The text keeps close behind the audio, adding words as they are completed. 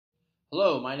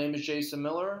Hello, my name is Jason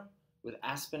Miller with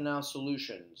AspenNow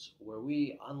Solutions, where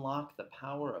we unlock the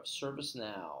power of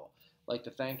ServiceNow. I'd like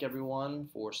to thank everyone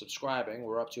for subscribing.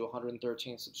 We're up to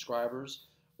 113 subscribers.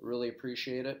 Really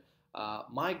appreciate it.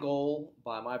 My goal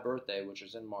by my birthday, which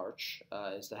is in March,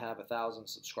 is to have 1,000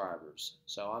 subscribers.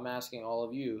 So I'm asking all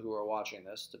of you who are watching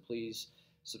this to please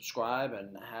subscribe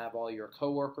and have all your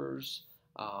coworkers,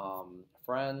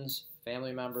 friends,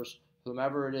 family members,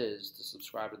 whomever it is, to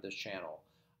subscribe to this channel.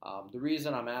 The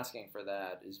reason I'm asking for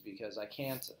that is because I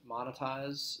can't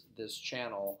monetize this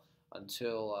channel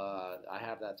until I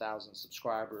have that 1,000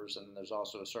 subscribers, and there's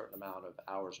also a certain amount of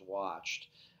hours watched.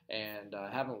 And I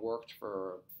haven't worked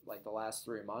for like the last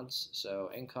 3 months,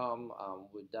 so income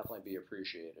would definitely be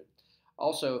appreciated.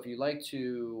 Also, if you'd like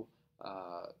to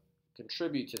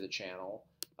contribute to the channel,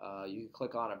 you can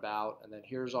click on About, and then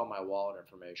here's all my wallet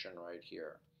information right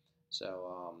here.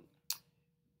 So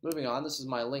moving on, this is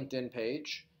my LinkedIn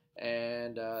page.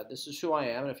 And this is who I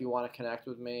am, and if you want to connect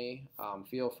with me,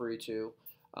 feel free to.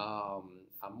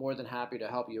 I'm more than happy to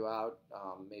help you out,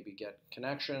 maybe get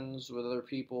connections with other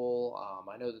people.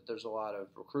 I know that there's a lot of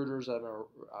recruiters that have been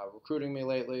recruiting me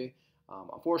lately.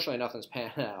 Unfortunately, nothing's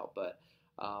panning out, but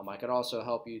I could also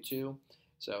help you too.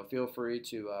 So feel free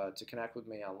to connect with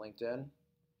me on LinkedIn.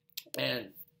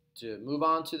 And to move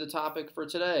on to the topic for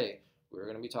today, we're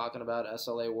going to be talking about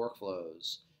SLA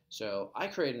workflows. So I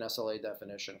create an SLA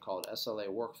definition called SLA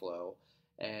Workflow,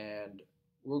 and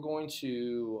we're going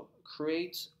to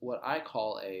create what I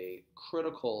call a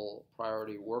critical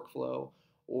priority workflow,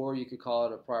 or you could call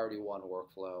it a priority 1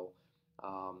 workflow.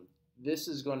 This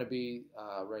is going to be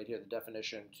right here, the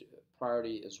definition.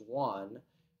 Priority is 1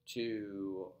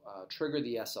 to trigger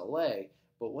the SLA,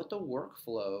 but what the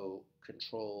workflow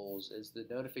controls is the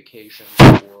notifications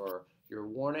for your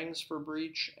warnings for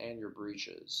breach and your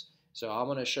breaches. So I'm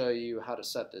going to show you how to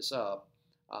set this up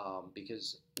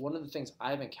because one of the things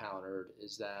I've encountered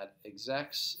is that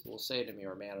execs will say to me,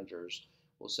 or managers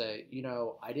will say, you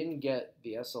know, I didn't get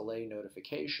the SLA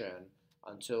notification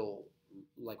until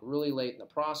like really late in the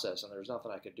process, and there's nothing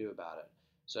I could do about it.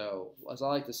 So as I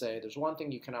like to say, there's one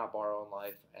thing you cannot borrow in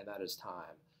life, and that is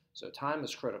time. So time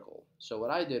is critical. So what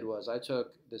I did was I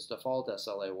took this default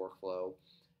SLA workflow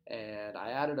and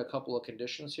I added a couple of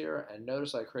conditions here, and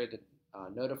notice I created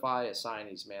notify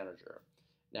assignees manager.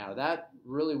 Now that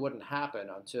really wouldn't happen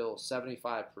until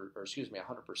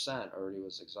 100% already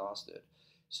was exhausted.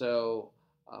 So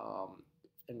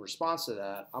in response to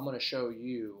that, I'm going to show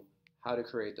you how to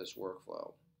create this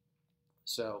workflow.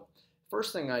 So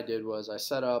first thing I did was I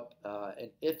set up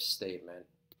an if statement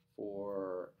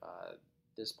for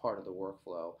this part of the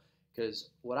workflow, because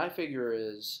what I figure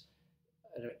is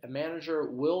a manager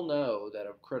will know that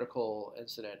a critical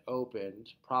incident opened,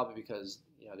 probably because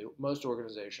most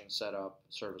organizations set up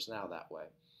ServiceNow that way.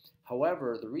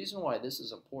 However, the reason why this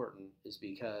is important is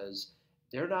because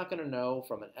they're not going to know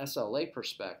from an SLA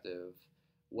perspective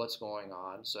what's going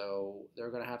on, so they're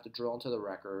going to have to drill into the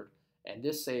record, and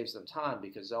this saves them time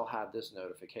because they'll have this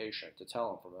notification to tell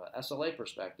them from an SLA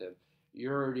perspective,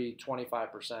 you're already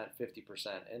 25%,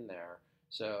 50% in there.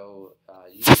 So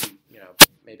you can,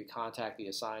 maybe contact the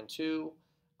assigned to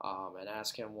and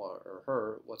ask him or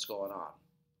her what's going on.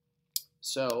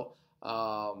 So,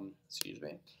 excuse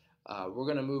me, we're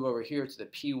going to move over here to the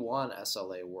P1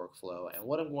 SLA workflow, and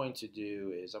what I'm going to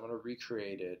do is I'm going to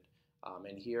recreate it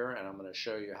in here, and I'm going to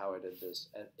show you how I did this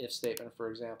if statement,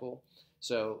 for example.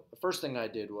 So the first thing I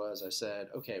did was I said,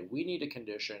 okay, we need a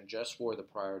condition just for the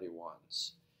priority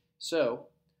ones. So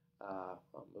I'm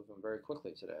moving very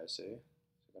quickly today, I see.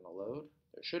 Going to load.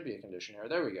 There should be a condition here.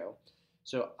 There we go.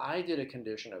 So I did a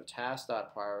condition of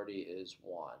task.priority is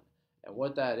 1. And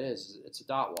what that is it's a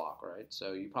dot walk, right?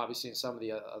 So you've probably seen some of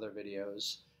the other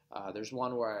videos. There's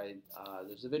one where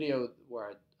there's a video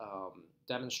where I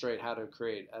demonstrate how to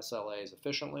create SLAs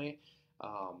efficiently.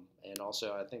 And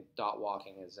also I think dot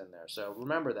walking is in there. So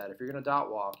remember that if you're going to dot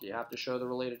walk, you have to show the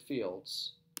related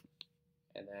fields.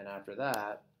 And then after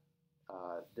that,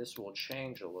 this will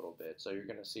change a little bit. So you're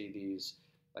going to see these,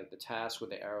 like the task with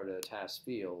the arrow to the task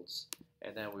fields,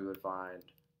 and then we would find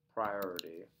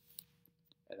priority,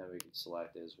 and then we could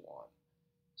select is 1.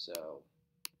 So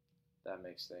that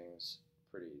makes things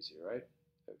pretty easy, right?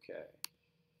 Okay.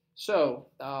 So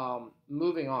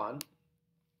moving on,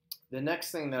 the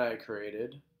next thing that I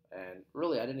created, and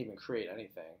really I didn't even create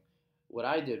anything, what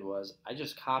I did was I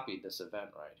just copied this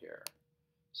event right here.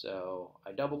 So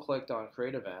I double clicked on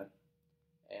create event,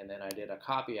 and then I did a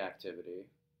copy activity,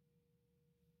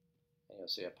 and you'll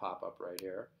see a pop-up right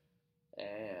here.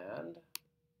 And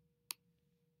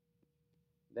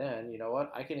then, you know what,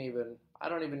 I I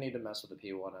don't even need to mess with the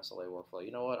P1 SLA workflow.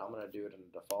 You know what? I'm going to do it in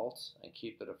the default and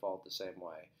keep the default the same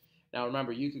way. Now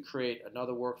remember, you could create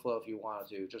another workflow if you wanted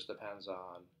to. It just depends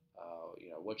on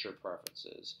what your preference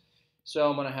is. So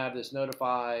I'm going to have this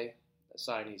notify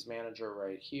assignees manager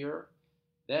right here.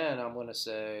 Then I'm going to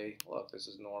say, look, this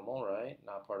is normal, right?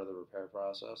 Not part of the repair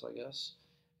process, I guess.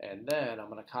 And then I'm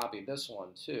going to copy this one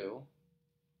too.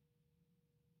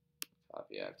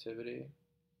 Copy activity.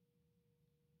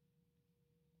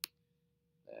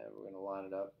 And we're going to line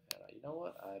it up. And you know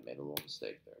what? I made a little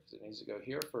mistake there because it needs to go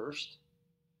here first.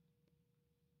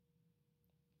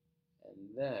 And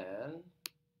then,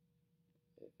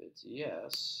 if it's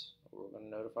yes, we're going to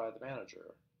notify the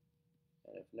manager.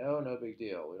 And if no, no big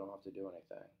deal. We don't have to do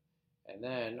anything. And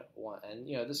then,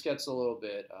 this gets a little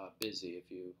bit busy, if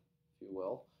you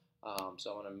will.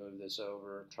 So I'm going to move this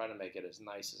over, try to make it as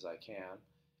nice as I can.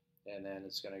 And then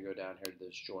it's going to go down here to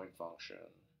this join function.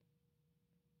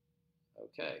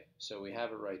 Okay, so we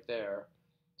have it right there.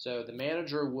 So the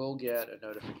manager will get a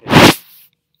notification.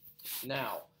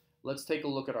 Now, let's take a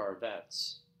look at our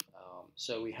events.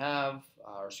 So we have,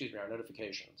 our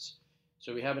notifications.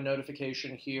 So we have a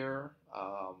notification here.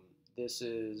 This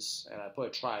is, and I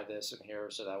put try this in here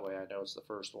so that way I know it's the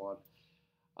first one.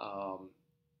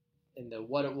 In the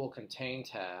what it will contain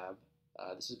tab,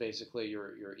 this is basically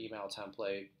your email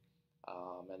template,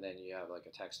 and then you have like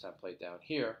a text template down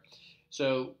here.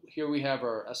 So here we have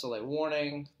our SLA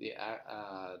warning, the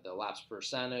elapsed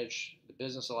percentage, the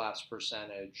business elapsed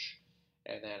percentage,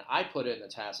 and then I put it in the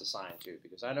task assigned to,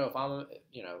 because I know if I'm,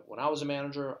 when I was a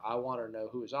manager, I want to know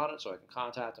who's on it so I can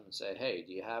contact them and say, hey,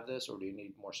 do you have this or do you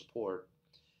need more support?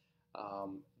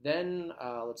 Then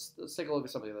let's take a look at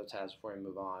some of the other tabs before we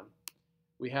move on.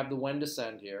 We have the when to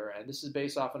send here, and this is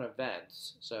based off an event.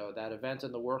 So that event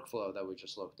in the workflow that we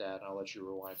just looked at, and I'll let you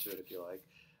rewind to it if you like,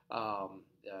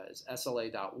 is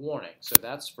SLA.warning. So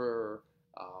that's for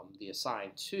the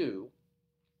assigned to.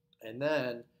 And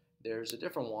then there's a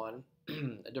different one,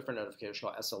 a different notification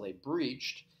called SLA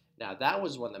breached. Now that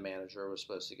was when the manager was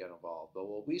supposed to get involved. But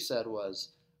what we said was,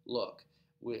 look,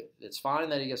 it's fine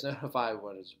that he gets notified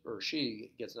when or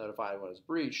she gets notified when it's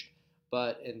breached,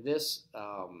 but in this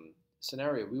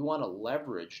scenario, we want to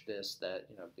leverage this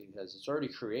because it's already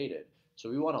created.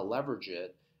 So we want to leverage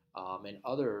it in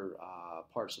other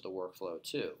parts of the workflow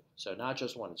too. So not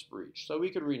just when it's breached. So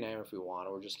we could rename it if we want,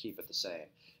 or just keep it the same.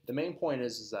 The main point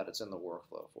is that it's in the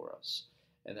workflow for us.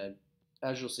 And then,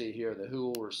 as you'll see here, the who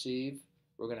will receive,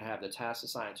 we're going to have the task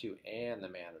assigned to and the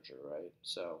manager, right?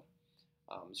 So,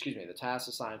 the task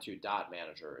assigned to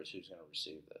 .manager is who's going to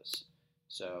receive this.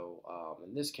 So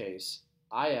in this case,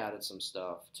 I added some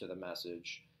stuff to the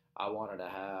message. I wanted to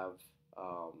have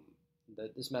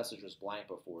this message was blank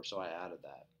before, so I added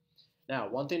that. Now,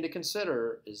 one thing to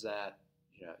consider is that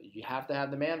you have to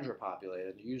have the manager populated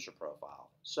in the user profile.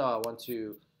 So I went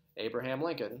to Abraham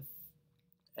Lincoln,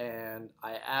 and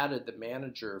I added the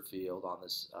manager field on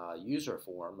this user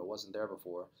form. It wasn't there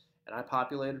before, and I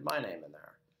populated my name in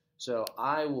there. So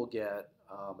I will get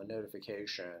a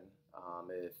notification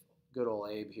if good old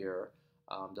Abe here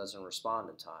doesn't respond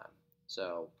in time.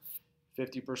 So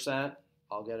 50%,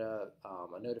 I'll get a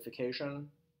notification,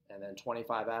 and then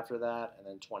 25 after that, and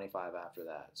then 25 after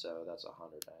that. So that's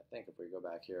 100. I think if we go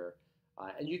back here,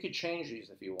 and you could change these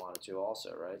if you wanted to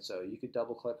also, right? So you could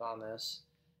double click on this,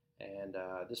 and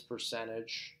this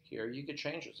percentage here, you could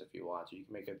change this if you want to. You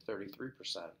can make it 33%.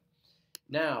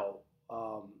 Now,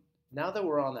 now that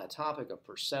we're on that topic of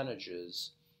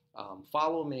percentages,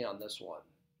 follow me on this one.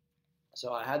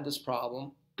 So I had this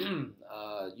problem.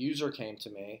 User came to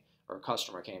me, or a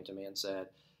customer came to me and said,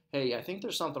 hey, I think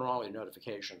there's something wrong with your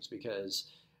notifications because,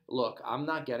 look, I'm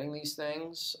not getting these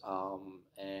things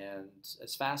and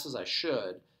as fast as I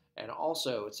should. And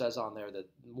also it says on there that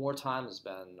more time has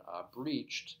been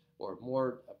breached,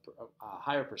 or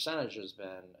higher percentage has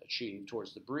been achieved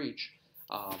towards the breach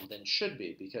than should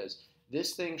be, because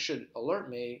this thing should alert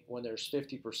me when there's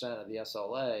 50% of the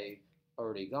SLA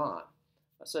already gone.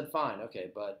 I said, fine, okay,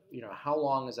 but how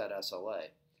long is that SLA?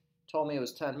 Told me it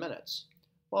was 10 minutes.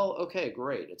 Well, okay,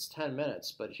 great, it's 10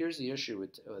 minutes, but here's the issue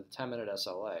with 10-minute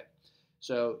SLA.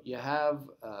 So you have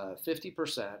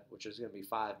 50%, which is going to be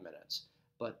 5 minutes,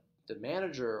 but the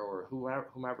manager or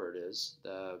whomever it is,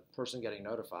 the person getting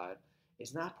notified,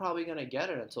 is not probably going to get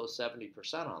it until 70%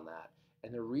 on that.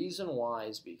 And the reason why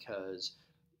is because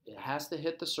it has to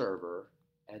hit the server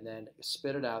and then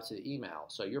spit it out to the email.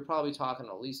 So you're probably talking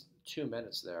at least 2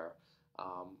 minutes there.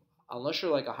 Unless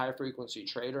you're like a high frequency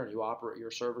trader and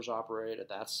your servers operate at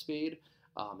that speed,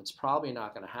 it's probably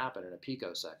not going to happen in a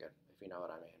picosecond, if you know what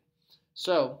I mean.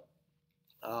 So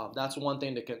that's one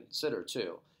thing to consider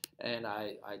too. And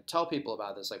I tell people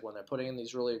about this, like when they're putting in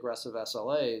these really aggressive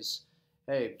SLAs,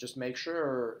 hey, just make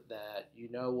sure that you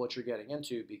know what you're getting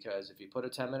into, because if you put a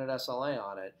 10-minute SLA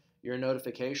on it, your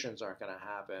notifications aren't going to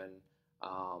happen,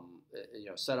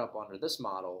 set up under this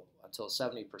model until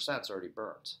 70% is already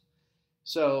burnt.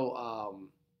 So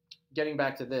getting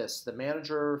back to this, the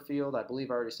manager field, I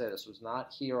believe I already said this, was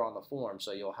not here on the form,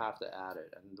 so you'll have to add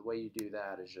it. And the way you do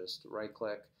that is just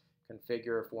right-click,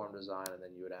 configure form design, and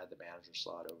then you would add the manager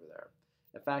slot over there.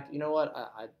 In fact, you know what?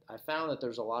 I found that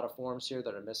there's a lot of forms here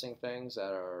that are missing things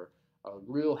that are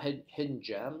real hidden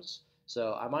gems.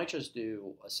 So I might just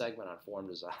do a segment on form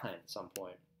design at some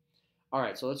point. All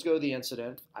right, so let's go to the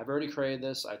incident. I've already created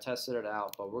this. I tested it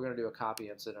out, but we're going to do a copy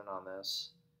incident on this.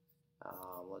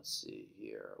 Let's see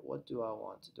here. What do I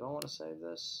want to do? I want to save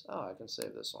this? Oh, I can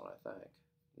save this one, I think.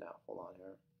 No, hold on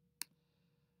here.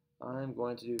 I'm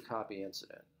going to do copy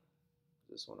incident.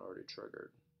 This one already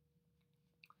triggered.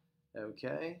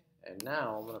 Okay, and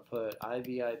now I'm going to put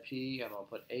IVIP and I'll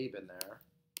put Abe in there.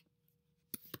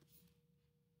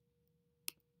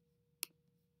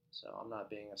 So I'm not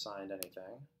being assigned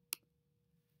anything.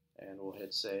 And we'll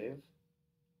hit save.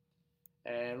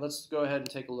 And let's go ahead and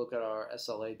take a look at our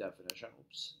SLA definition.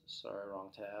 Oops, sorry, wrong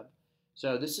tab.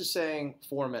 So this is saying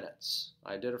 4 minutes.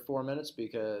 I did it 4 minutes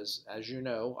because, as you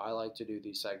know, I like to do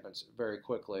these segments very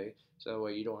quickly, so that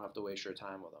way you don't have to waste your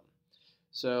time with them.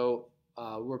 So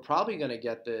we're probably going to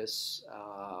get this,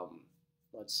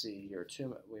 let's see here,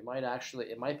 we might actually,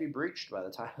 it might be breached by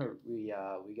the time we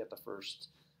get the first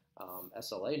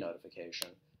SLA notification.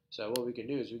 So what we can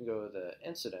do is we can go to the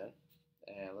incident,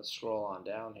 and let's scroll on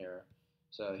down here.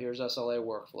 So here's SLA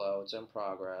workflow, it's in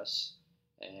progress,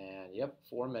 and yep,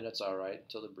 4 minutes, all right,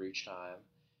 until the breach time.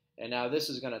 And now this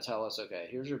is going to tell us, okay,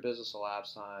 here's your business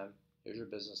elapsed time, here's your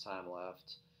business time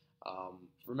left.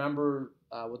 Remember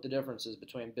what the difference is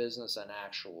between business and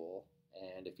actual,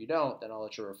 and if you don't, then I'll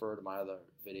let you refer to my other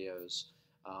videos,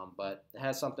 but it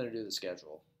has something to do with the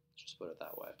schedule, just put it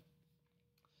that way.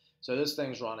 So this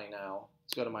thing's running now.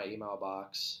 Let's go to my email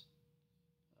box.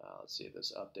 Let's see if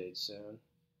this updates soon.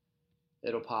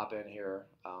 It'll pop in here.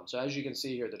 So as you can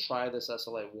see here, to try this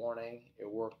SLA warning, it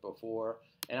worked before.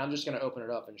 And I'm just going to open it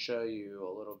up and show you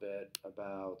a little bit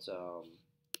about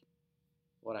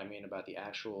what I mean about the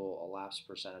actual elapsed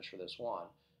percentage for this one.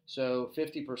 So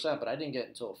 50%, but I didn't get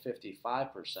until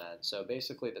 55%. So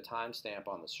basically the timestamp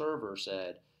on the server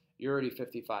said, you're already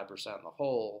 55% in the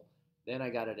hole. Then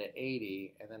I got it at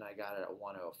 80, and then I got it at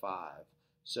 105.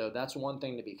 So that's one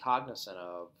thing to be cognizant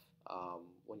of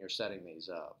when you're setting these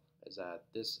up, is that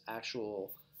this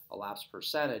actual elapsed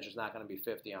percentage is not going to be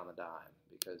 50 on the dime,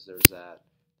 because there's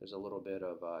a little bit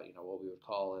of what we would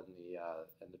call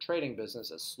in the trading business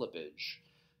as slippage.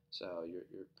 So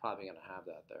you're probably going to have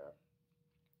that there.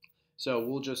 So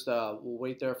we'll just we'll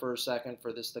wait there for a second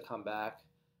for this to come back,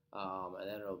 and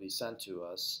then it'll be sent to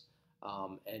us.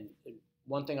 And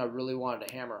one thing I really wanted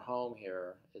to hammer home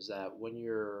here is that when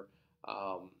you're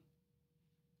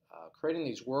creating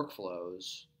these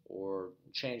workflows or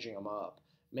changing them up,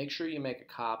 make sure you make a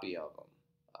copy of them,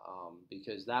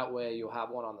 because that way you'll have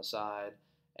one on the side,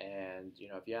 and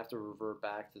if you have to revert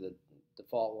back to the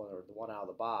default one or the one out of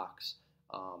the box,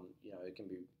 it can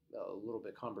be a little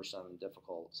bit cumbersome and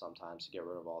difficult sometimes to get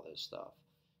rid of all this stuff.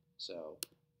 So,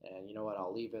 and you know what,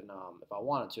 I'll even, if I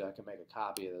wanted to, I can make a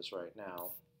copy of this right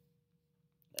now,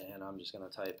 and I'm just going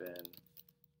to type in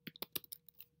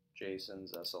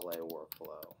Jason's SLA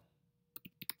workflow.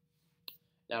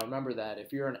 Now remember that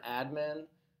if you're an admin,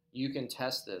 you can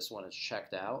test this when it's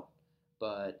checked out,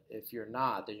 but if you're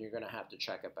not, then you're going to have to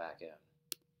check it back in.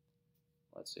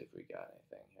 Let's see if we got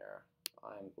anything here.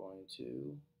 I'm going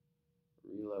to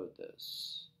reload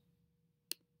this.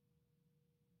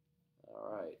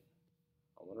 All right.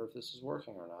 I wonder if this is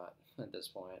working or not at this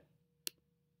point.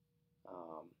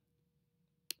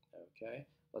 Okay,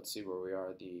 let's see where we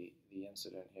are, the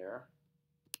incident here.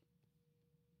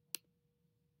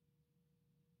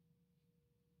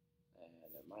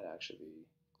 And it might actually be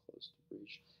close to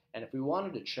breach. And if we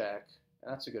wanted to check,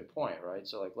 and that's a good point, right?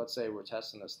 So like, let's say we're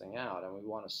testing this thing out and we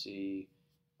want to see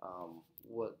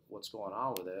what's going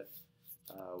on with it.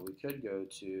 We could go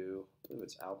to, I believe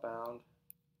it's outbound.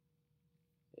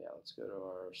 Yeah, let's go to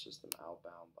our system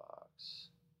outbound box.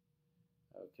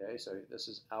 Okay, so this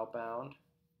is outbound,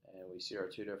 and we see our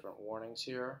two different warnings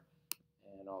here.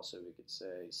 And also we could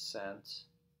say sent.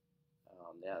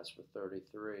 Yeah, it's for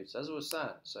 33. It says it was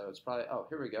sent, so it's probably, oh,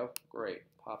 here we go. Great,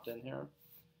 popped in here.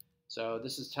 So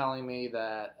this is telling me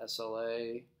that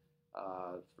SLA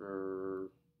for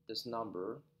this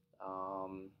number,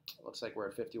 looks like we're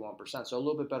at 51%. So a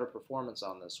little bit better performance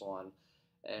on this one.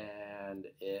 and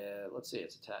let's see,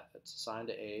 it's assigned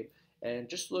to Abe. And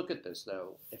just look at this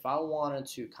though. If I wanted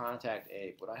to contact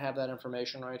Abe, would I have that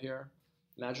information right here?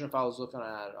 Imagine if I was looking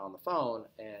at it on the phone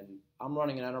and I'm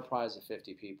running an enterprise of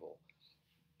 50 people.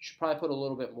 You should probably put a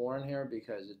little bit more in here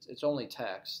because it's only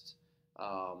text,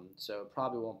 so it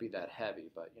probably won't be that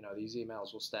heavy. But you know, these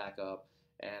emails will stack up,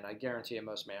 and I guarantee you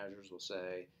most managers will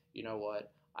say, you know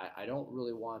what, I don't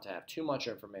really want to have too much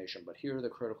information, but here are the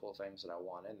critical things that I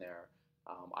want in there.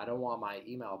 I don't want my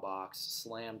email box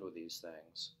slammed with these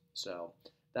things. So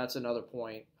that's another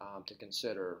point to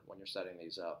consider when you're setting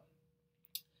these up.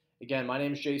 Again, my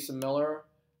name is Jason Miller.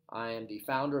 I am the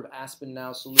founder of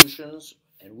ServiceNow Solutions,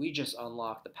 and we just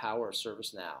unlocked the power of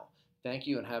ServiceNow. Thank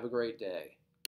you and have a great day.